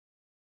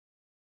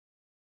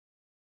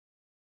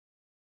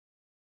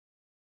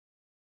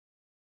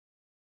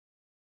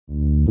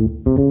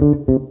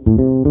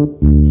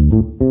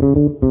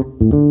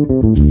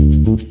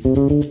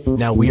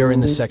Now we are in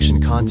the section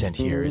content.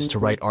 Here is to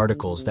write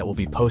articles that will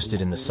be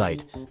posted in the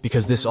site,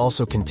 because this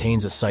also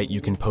contains a site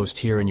you can post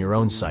here in your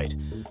own site,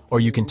 or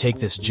you can take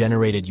this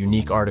generated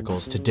unique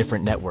articles to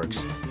different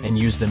networks and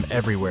use them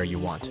everywhere you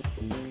want.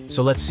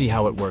 So let's see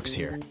how it works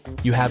here.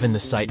 You have in the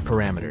site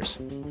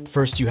parameters.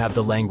 First you have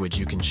the language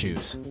you can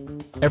choose.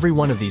 Every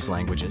one of these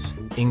languages,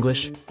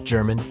 English,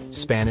 German,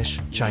 Spanish,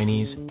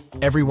 Chinese,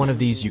 every one of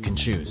these you can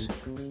choose.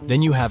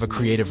 Then you have a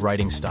creative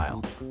writing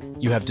style.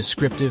 You have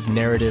descriptive,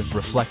 narrative,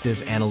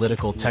 reflective,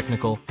 analytical,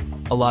 technical,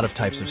 a lot of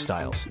types of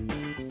styles.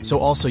 So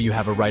also you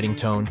have a writing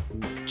tone,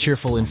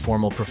 cheerful,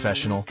 informal,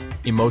 professional,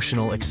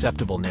 emotional,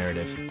 acceptable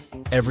narrative,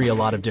 a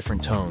lot of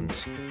different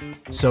tones.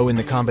 So in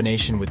the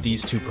combination with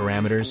these two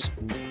parameters,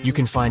 you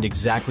can find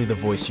exactly the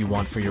voice you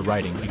want for your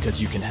writing,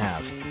 because you can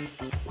have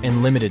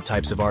unlimited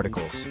types of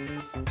articles.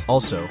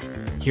 Also,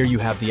 here you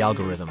have the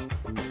algorithm.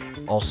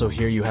 Also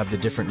here you have the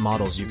different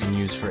models you can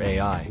use for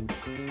AI.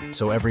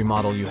 So every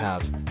model you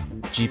have,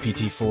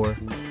 GPT-4,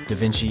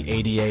 DaVinci,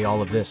 ADA,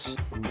 all of this.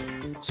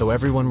 So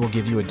everyone will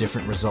give you a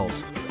different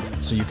result.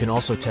 So you can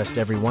also test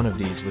every one of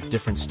these with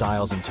different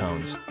styles and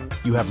tones.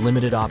 You have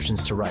limited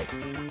options to write.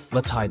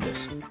 Let's hide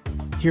this.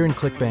 Here in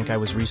ClickBank I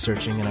was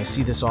researching and I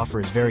see this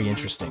offer is very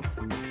interesting.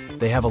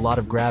 They have a lot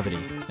of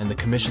gravity and the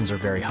commissions are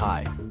very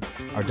high.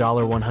 Our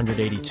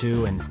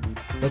 $182, and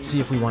let's see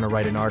if we want to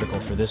write an article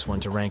for this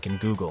one to rank in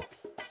Google.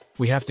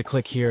 We have to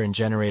click here and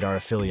generate our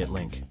affiliate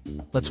link.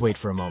 Let's wait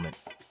for a moment.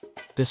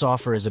 This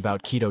offer is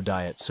about keto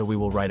diet, so we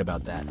will write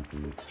about that.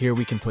 Here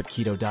we can put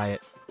keto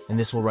diet, and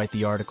this will write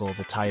the article,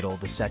 the title,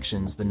 the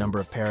sections, the number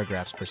of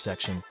paragraphs per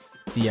section,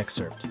 the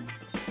excerpt.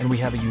 And we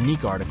have a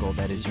unique article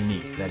that is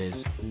unique, that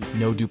is,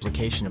 no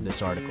duplication of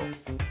this article.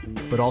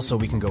 But also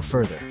we can go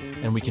further,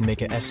 and we can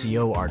make a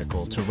SEO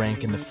article to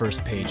rank in the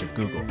first page of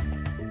Google.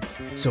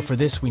 So for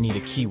this we need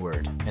a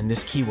keyword, and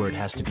this keyword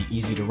has to be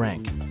easy to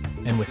rank,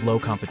 and with low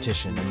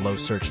competition and low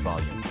search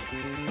volume.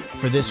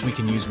 For this we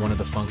can use one of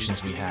the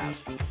functions we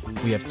have.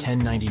 We have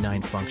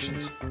 1099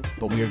 functions,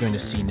 but we are going to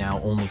see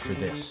now only for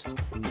this.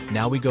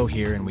 Now we go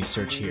here and we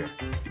search here.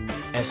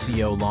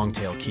 SEO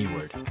longtail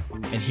keyword.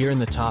 And here in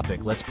the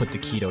topic, let's put the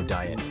keto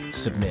diet.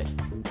 Submit.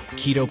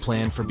 Keto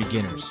plan for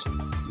beginners.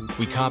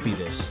 We copy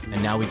this,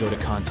 and now we go to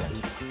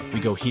content. We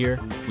go here,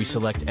 we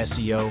select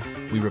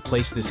SEO, we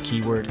replace this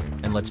keyword,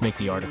 and let's make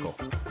the article.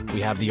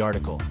 We have the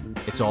article.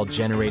 It's all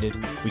generated.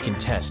 We can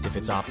test if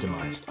it's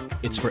optimized.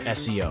 It's for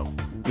SEO.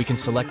 We can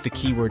select the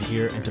keyword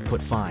here and to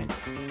put fine.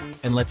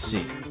 And let's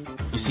see.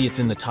 You see it's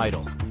in the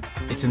title.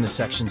 It's in the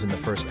sections in the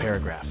first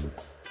paragraph.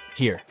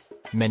 Here,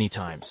 many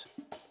times.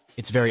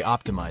 It's very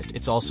optimized.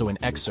 It's also an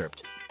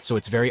excerpt. So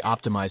it's very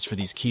optimized for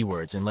these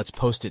keywords, and let's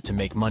post it to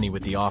make money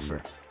with the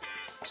offer.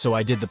 So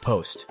I did the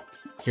post.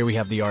 Here we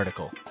have the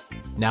article.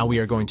 Now we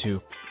are going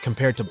to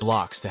compare it to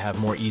blocks to have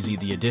more easy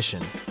the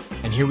addition.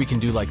 And here we can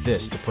do like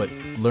this to put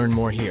learn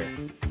more here.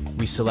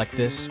 We select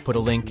this, put a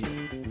link.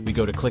 We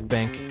go to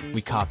ClickBank.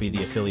 We copy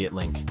the affiliate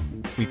link.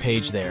 We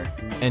page there,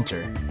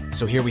 enter.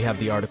 So here we have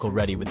the article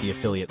ready with the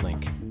affiliate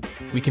link.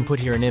 We can put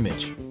here an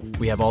image.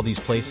 We have all these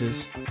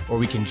places, or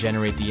we can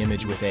generate the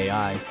image with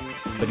AI,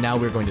 but now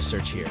we're going to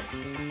search here.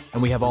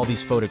 And we have all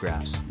these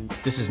photographs.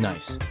 This is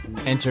nice.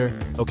 Enter,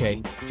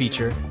 okay,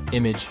 feature,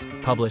 image,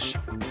 publish,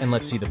 and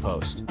let's see the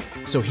post.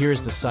 So here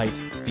is the site,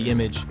 the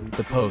image,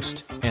 the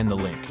post, and the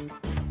link.